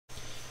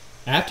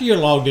After you're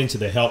logged into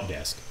the help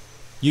desk,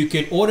 you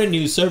can order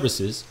new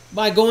services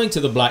by going to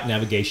the black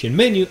navigation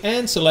menu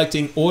and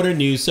selecting Order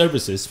New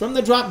Services from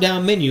the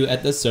drop-down menu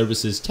at the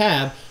Services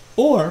tab,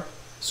 or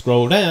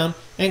scroll down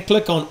and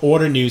click on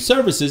Order New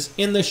Services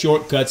in the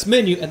Shortcuts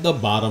menu at the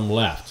bottom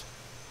left.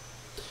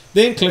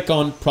 Then click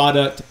on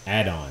Product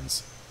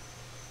Add-ons.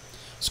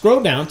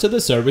 Scroll down to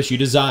the service you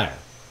desire.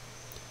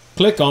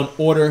 Click on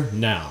Order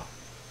Now.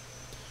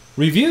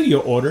 Review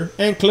your order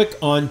and click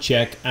on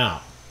Check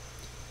Out.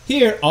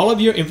 Here, all of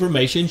your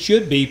information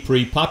should be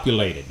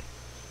pre-populated.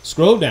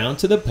 Scroll down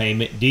to the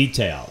payment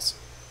details.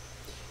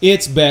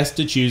 It's best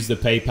to choose the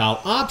PayPal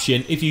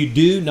option if you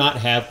do not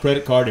have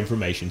credit card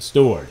information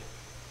stored.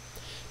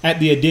 At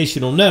the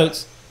additional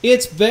notes,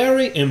 it's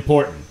very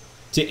important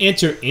to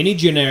enter any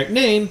generic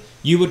name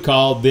you would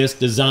call this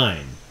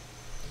design.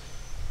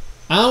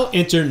 I'll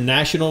enter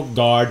National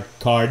Guard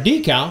car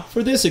decal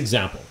for this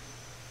example.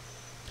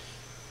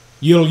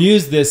 You'll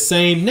use this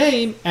same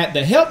name at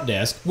the help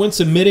desk when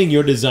submitting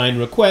your design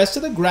request to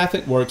the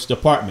Graphic Works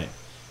department.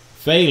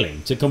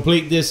 Failing to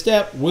complete this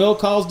step will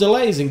cause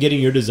delays in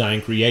getting your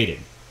design created.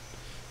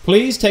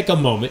 Please take a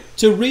moment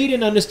to read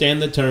and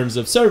understand the terms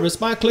of service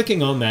by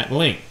clicking on that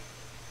link.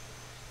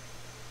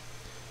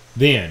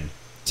 Then,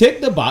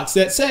 tick the box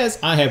that says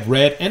I have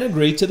read and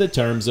agreed to the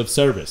terms of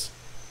service.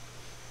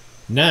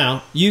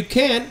 Now, you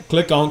can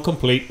click on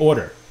Complete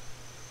Order.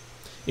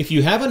 If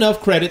you have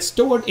enough credits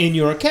stored in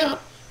your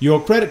account, your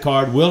credit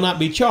card will not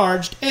be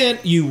charged and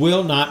you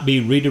will not be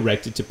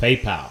redirected to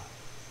PayPal.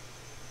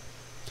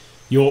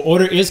 Your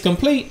order is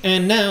complete,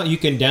 and now you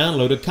can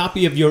download a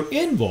copy of your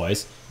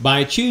invoice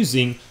by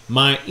choosing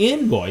My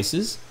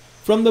Invoices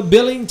from the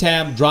Billing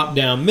tab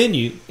drop-down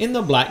menu in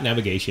the black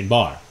navigation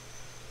bar.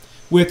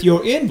 With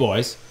your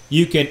invoice,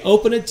 you can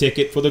open a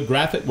ticket for the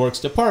Graphic Works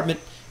department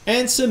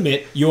and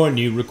submit your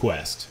new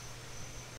request.